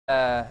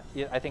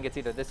Yeah, I think it's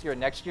either this year or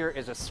next year,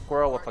 is a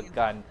squirrel with a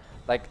gun.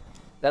 Like,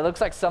 that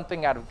looks like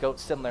something out of Goat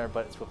Simulator,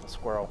 but it's with a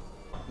squirrel.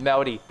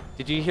 Melody,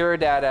 did you hear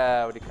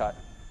that, what do you call it?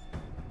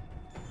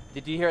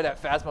 Did you hear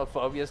that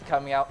Phasmophobia is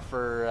coming out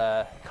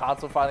for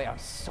console finally? I'm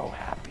so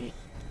happy.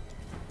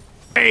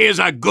 Today is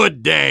a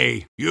good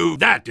day.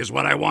 That is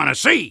what I want to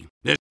see.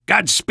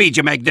 Godspeed,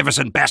 you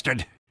magnificent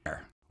bastard.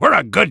 We're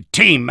a good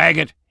team,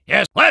 Maggot.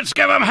 Yes, let's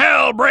give him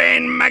hell,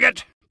 Brain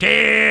Maggot.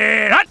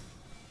 Hut!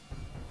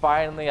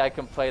 Finally, I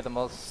can play the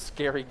most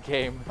scary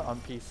game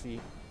on PC.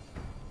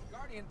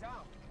 Guardian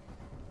down.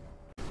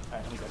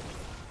 Alright, I'm good.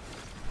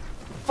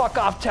 Fuck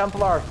off,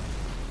 Templar!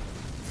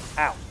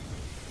 Ow.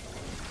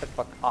 Said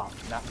fuck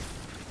off, not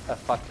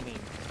fuck me.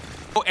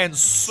 And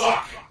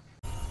suck.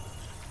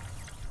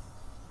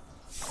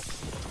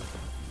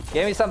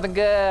 Give me something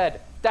good.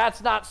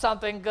 That's not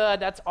something good.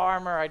 That's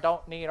armor. I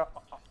don't need armor.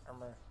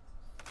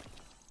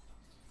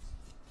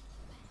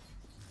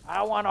 I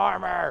don't want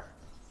armor.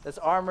 This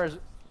armor's...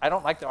 I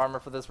don't like the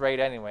armor for this raid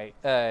anyway.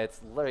 It's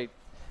literally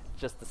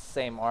just the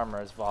same armor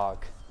as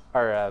Vogue.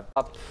 Or,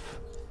 up.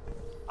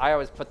 I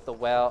always put the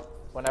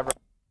whenever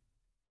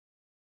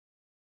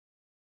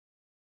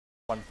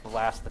one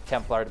blast the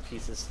Templar to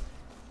pieces.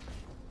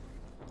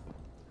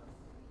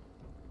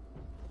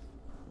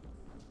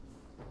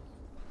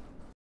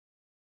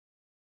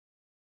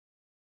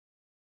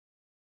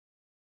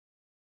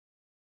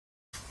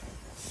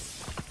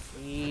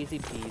 Easy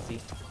peasy.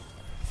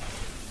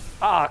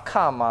 Ah, oh,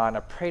 come on.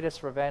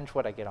 Appratus Revenge.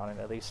 What'd I get on it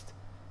at least?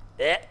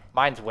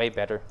 Mine's way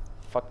better.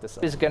 Fuck this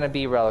up. Is gonna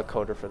be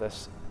Relicoder for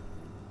this.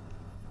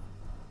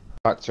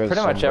 Pretty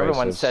much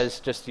everyone says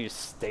just use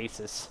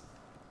stasis.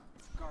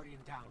 Guardian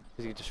down.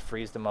 Because you just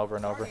freeze them over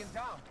and over.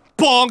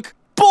 Bonk!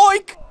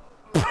 Boink!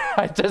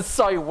 I just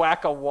saw you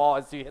whack a wall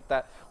as you hit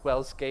that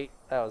Wells gate.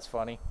 That was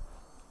funny.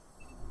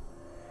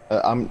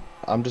 I'm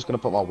just gonna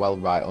put my well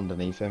right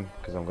underneath him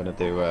because I'm gonna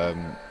do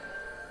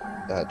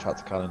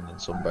tractor cannon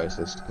and sun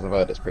braces because I've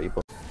heard it's pretty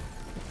good.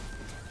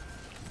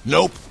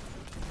 Nope.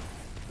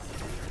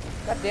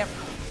 God damn.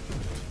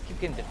 Keep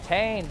getting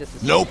detained. This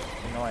is Nope.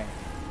 Annoying.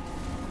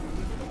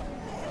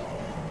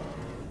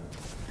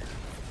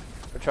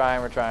 We're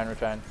trying.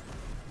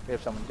 We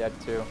have someone dead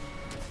too.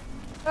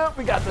 Oh,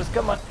 we got this.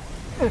 Come on.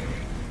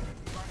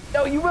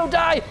 No, you will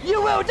die!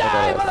 You will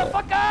die,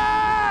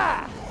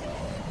 motherfucker!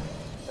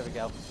 There we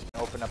go.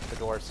 Open up the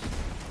doors.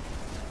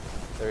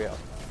 There we go.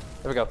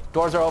 There we go.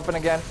 Doors are open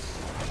again.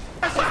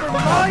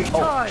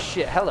 Oh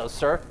shit! Hello,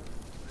 sir.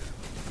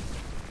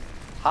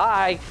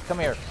 Hi. Come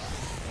here.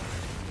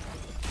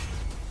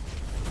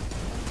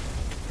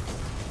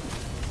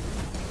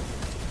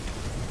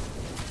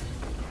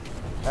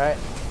 All right.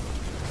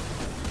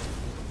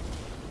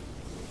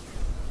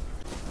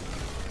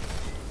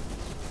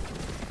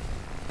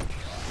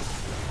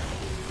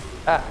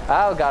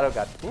 Oh god, oh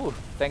god. Ooh,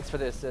 thanks for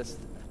the assist.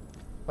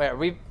 Wait, are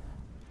we...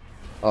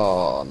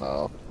 Oh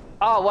no.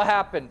 Oh, what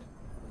happened?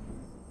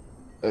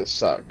 It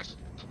sucks.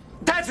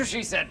 That's what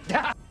she said.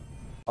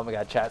 Oh my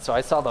god, chat. So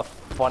I saw the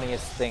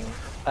funniest thing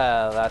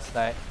last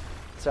night.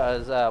 So I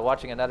was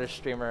watching another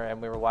streamer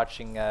and we were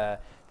watching the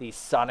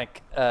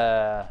Sonic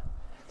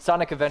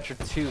Adventure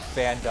 2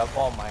 fandom.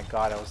 Oh my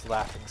god, I was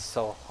laughing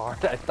so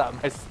hard. I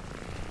thought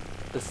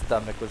the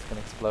stomach was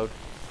gonna explode.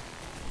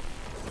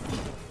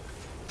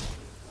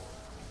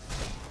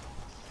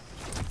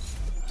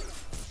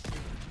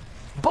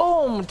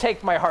 Boom!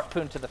 Take my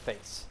harpoon to the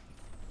face.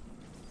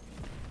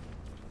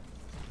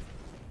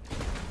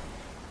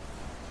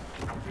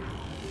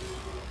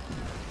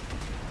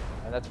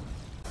 And that's...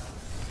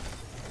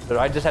 So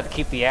I just have to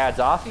keep the ads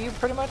off of you,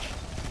 pretty much?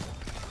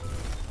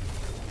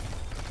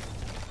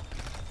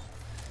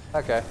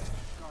 Okay.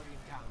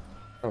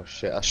 Oh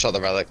shit! I shot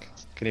the relic.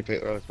 Can you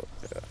pick the relic up?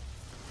 Yeah.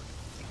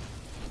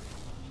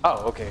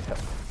 Oh, okay.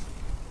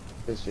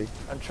 Is she?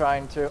 I'm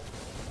trying to.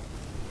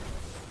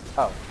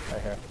 Oh,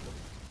 right here.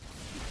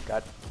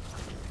 God.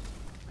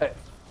 Hey.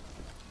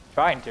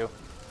 Trying to.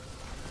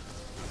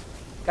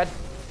 God.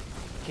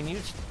 Can you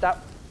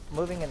stop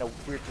moving in a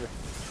weird direction?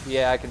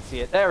 Yeah, I can see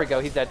it. There we go.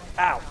 He's dead.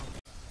 Ow.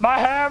 My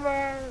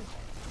hammer!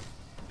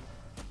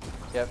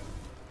 Yep.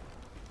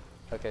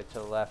 Okay, to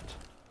the left.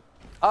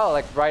 Oh,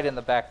 like right in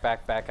the back.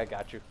 I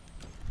got you.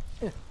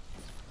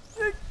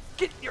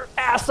 Get your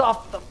ass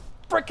off the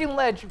freaking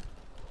ledge.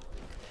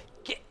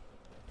 Get.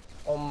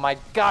 Oh my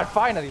god,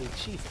 finally.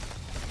 Jeez.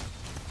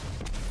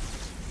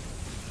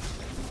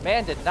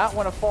 Man did not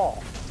want to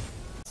fall.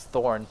 It's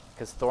Thorn,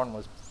 because Thorn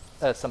was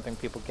something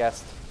people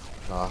guessed.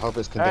 No, I hope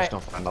it's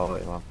conditional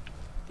finality, man.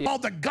 Oh,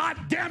 the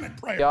goddamn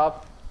prayer!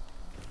 Yup.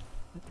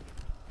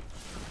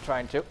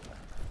 Trying to.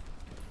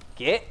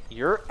 Get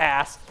your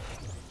ass.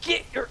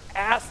 Get your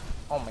ass.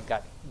 Oh my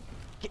god.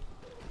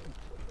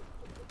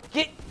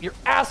 Get your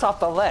ass off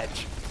the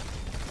ledge.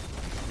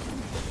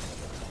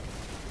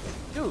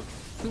 Dude,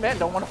 man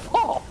don't want to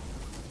fall.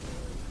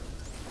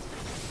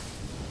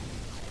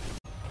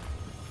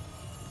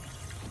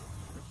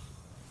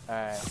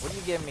 Alright, what are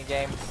you giving me,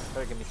 game?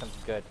 Better give me something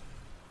good.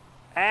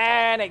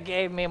 And it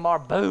gave me more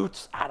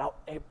boots. I don't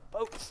need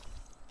boots.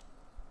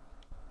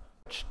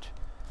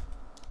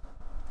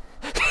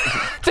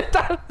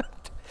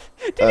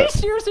 Did he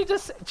seriously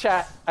just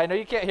chat? I know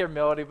you can't hear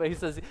Melody, but he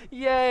says,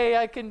 "Yay,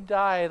 I can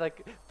die!"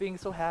 Like being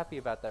so happy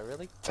about that.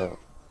 Really?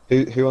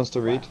 Who wants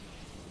to read?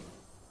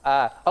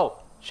 Oh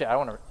shit! I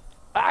want to.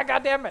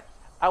 God damn it!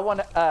 I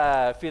want.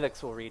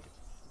 Felix will read.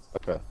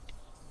 Okay.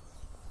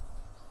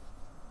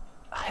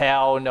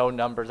 Hell no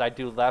numbers. I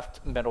do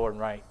left, middle, and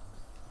right.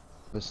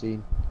 The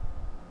scene.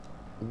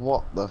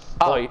 What the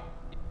fuck?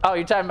 Oh,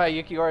 you're talking about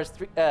Yukiura's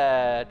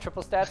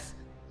triple stats?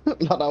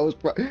 Man, I was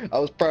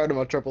proud of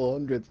my triple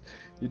hundreds.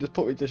 You just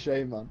put me to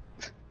shame, man.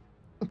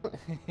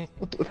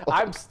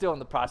 I'm still in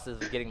the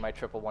process of getting my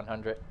triple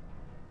 100.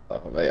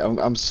 Oh mate,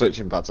 I'm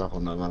switching back to Apple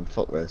now, man.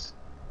 Fuck this.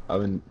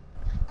 Okay.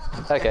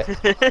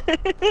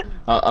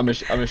 I'm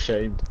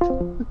ashamed.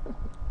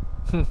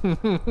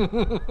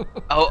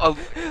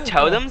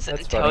 Totems?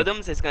 That's funny.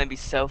 Totems is gonna be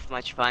so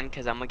much fun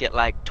because I'm gonna get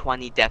like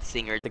 20 Death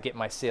Singers. To get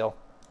my seal.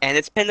 And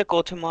it's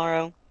Pinnacle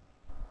tomorrow.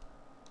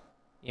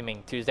 You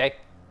mean Tuesday?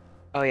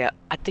 Oh yeah,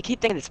 I keep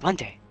thinking it's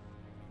Monday.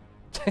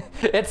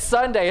 It's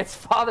Sunday. It's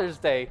Father's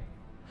Day.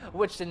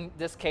 Which in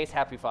this case,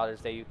 Happy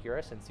Father's Day,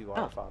 Yukira, since you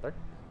are a father.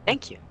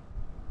 Thank you.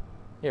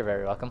 You're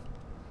very welcome.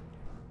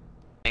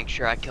 Make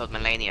sure I killed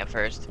Melania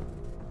first.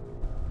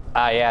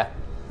 Yeah.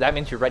 That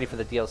means you're ready for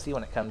the DLC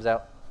when it comes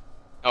out.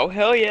 Oh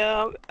hell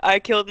yeah! I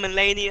killed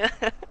Melania.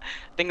 I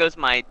think it was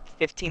my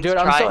 15th Dude,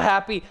 try. I'm so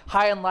happy.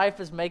 High on Life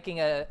is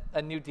making a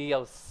new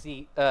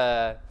DLC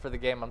for the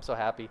game. I'm so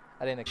happy.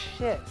 I didn't.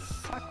 Shit,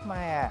 suck my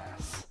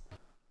ass.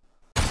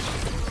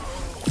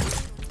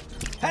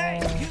 Hey,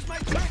 here's my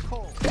track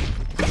hole.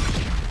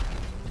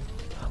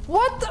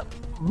 What the?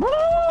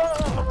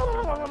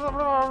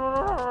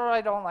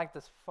 I don't like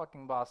this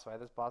fucking boss fight.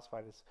 This boss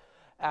fight is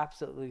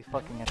absolutely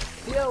fucking.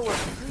 Deal with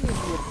three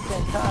of you at the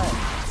same time.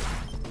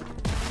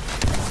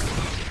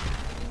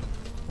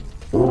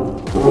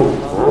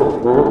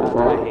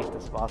 I hate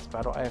this boss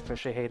battle. I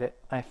officially hate it.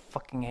 I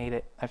fucking hate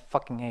it. I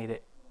fucking hate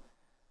it.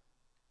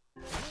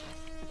 Yeah,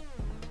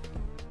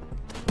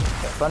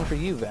 fun for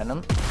you, Venom.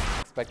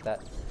 Expect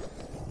that.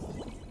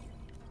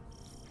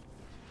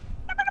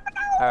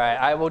 All right,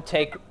 I'll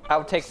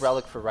take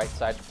Relic for right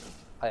side.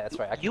 Oh, yeah, that's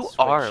right. I can You switch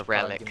are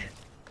Relic.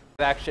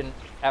 Action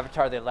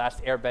Avatar: The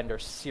Last Airbender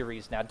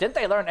series. Now, didn't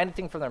they learn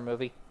anything from their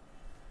movie?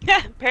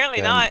 Yeah, apparently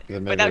Yeah, not. yeah,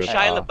 maybe But that it's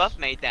Shia off. LaBeouf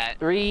made that.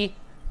 3,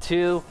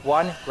 2,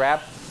 1,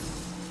 grab.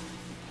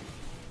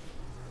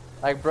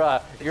 Like,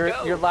 bruh,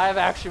 go. your live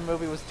action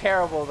movie was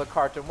terrible, the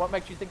cartoon. What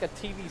makes you think a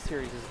TV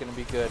series is gonna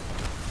be good?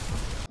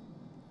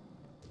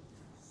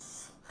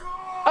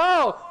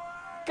 Oh!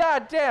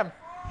 God damn!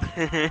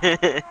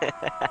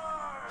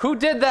 Who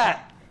did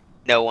that?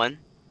 No one.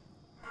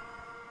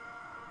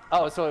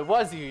 Oh, so it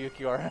was you,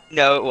 Yukiora.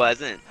 No, it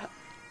wasn't.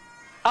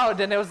 Oh,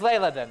 then it was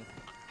Layla then.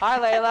 Hi,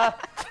 Layla.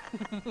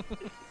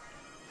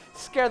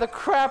 Scare the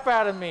crap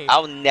out of me.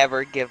 I'll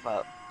never give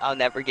up. I'll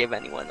never give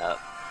anyone up.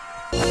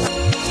 Right,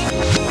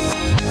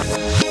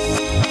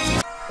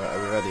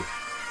 are we ready?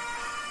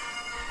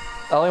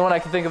 The only one I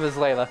can think of is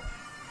Layla.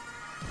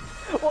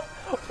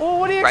 Well,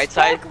 what do you Right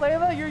expect, side.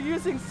 Layla? You're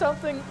using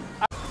something.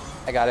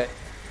 I got it.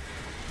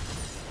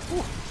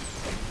 Ooh.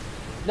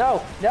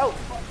 No, no,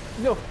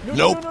 no, no,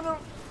 Nope. no, no, no.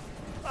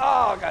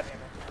 Oh, god damn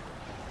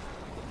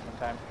it. One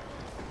time.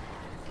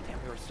 Damn,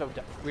 we were so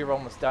done. We were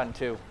almost done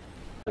too.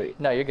 Wait.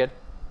 No, you're good.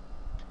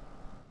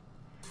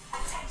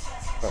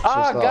 Right,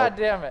 Oh, so god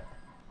damn it.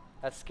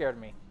 That scared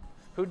me.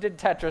 Who did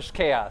Tetris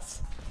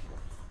Chaos?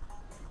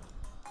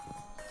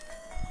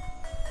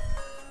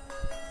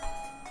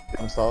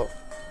 I'm start.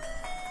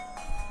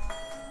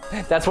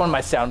 That's one of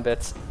my sound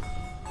bits.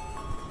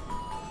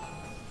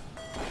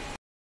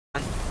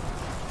 Yeah,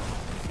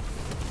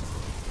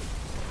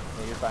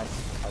 you're fine.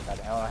 Oh god,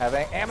 I don't have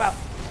any ammo.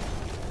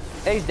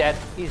 He's dead.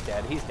 He's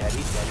dead. He's dead.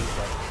 He's dead. He's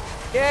dead.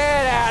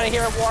 Get out of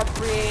here,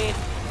 Warfreed!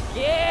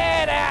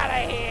 Get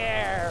out of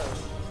here!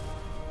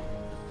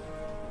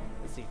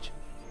 Siege.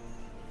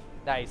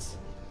 Nice.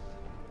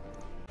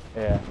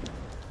 Yeah.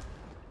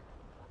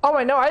 Oh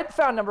wait, no, I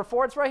found number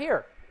 4. It's right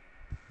here.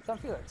 It's on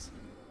Felix.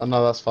 Oh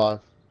no, that's 5.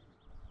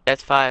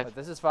 That's 5. Wait,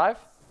 this is 5?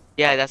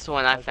 Yeah, that's the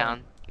one I Okay.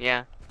 found.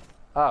 Yeah.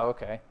 Oh,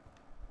 okay.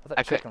 I thought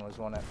I could- chicken was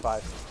one at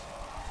 5.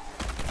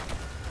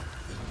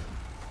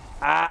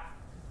 Ah!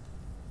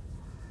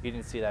 You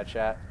didn't see that,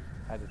 chat.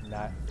 I did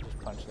not. Just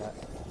punch that.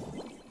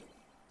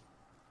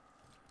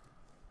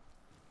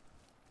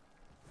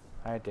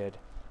 I did.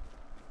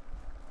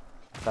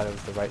 I thought it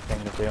was the right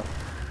thing to do.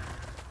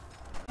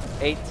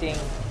 18,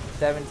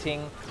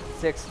 17,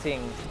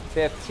 16,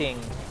 15,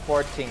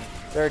 14,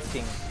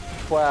 13,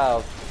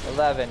 12,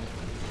 11,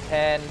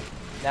 10,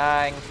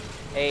 9,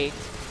 8,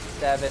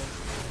 7,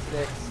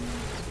 6,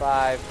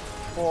 5,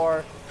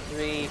 4,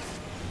 3.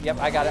 Yep,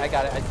 I got it,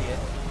 I see it.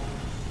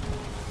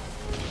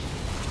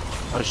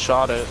 I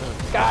shot it.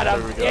 Got him!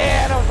 There we go.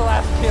 Yeah, that was the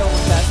last kill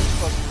with that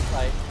focus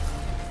light.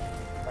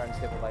 Darn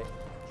stupid light.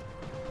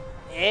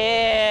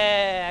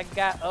 Yeah, I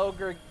got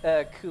Ogre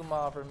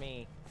Kuma over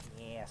me.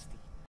 Nasty.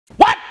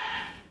 What?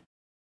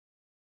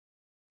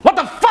 What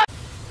the fuck?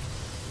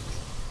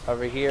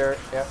 Over here,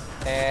 yep.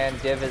 And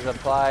div is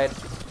applied.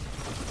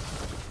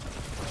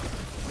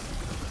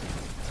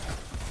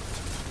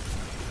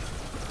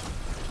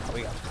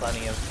 We got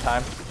plenty of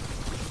time.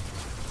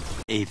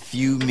 A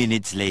few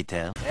minutes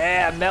later.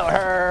 Yeah, melt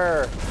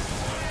her!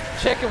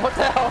 Chicken, what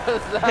the hell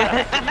was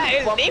that?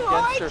 You bumped Me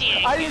against her.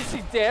 watching. I didn't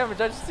see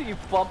damage, I just see you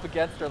bump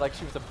against her like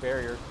she was a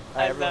barrier.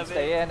 I Everyone love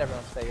stay it. in,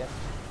 everyone stay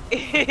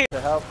in. To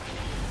help.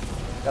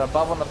 Got a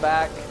bubble in the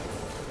back.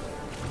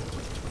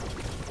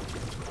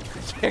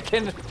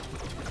 Chicken.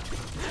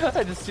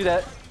 I just see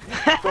that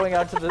going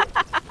out to the...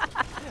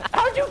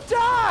 How'd you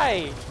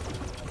die?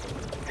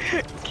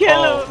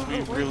 Kill him.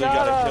 We We really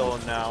got gotta him. kill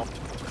him now.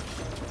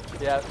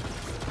 Yeah.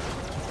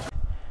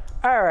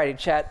 Alrighty,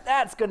 chat.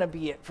 That's gonna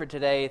be it for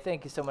today.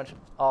 Thank you so much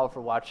all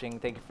for watching.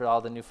 Thank you for all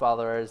the new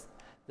followers,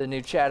 the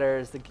new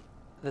chatters,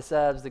 the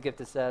subs, the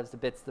gifted subs, the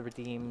bits, the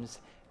redeems.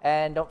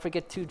 And don't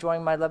forget to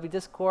join my lovely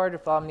Discord,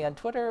 follow me on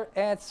Twitter,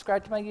 and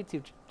subscribe to my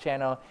YouTube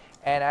channel.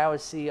 And I will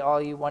see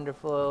all you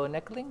wonderful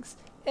Nicklings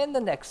in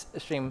the next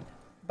stream.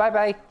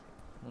 Bye-bye.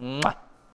 Mwah.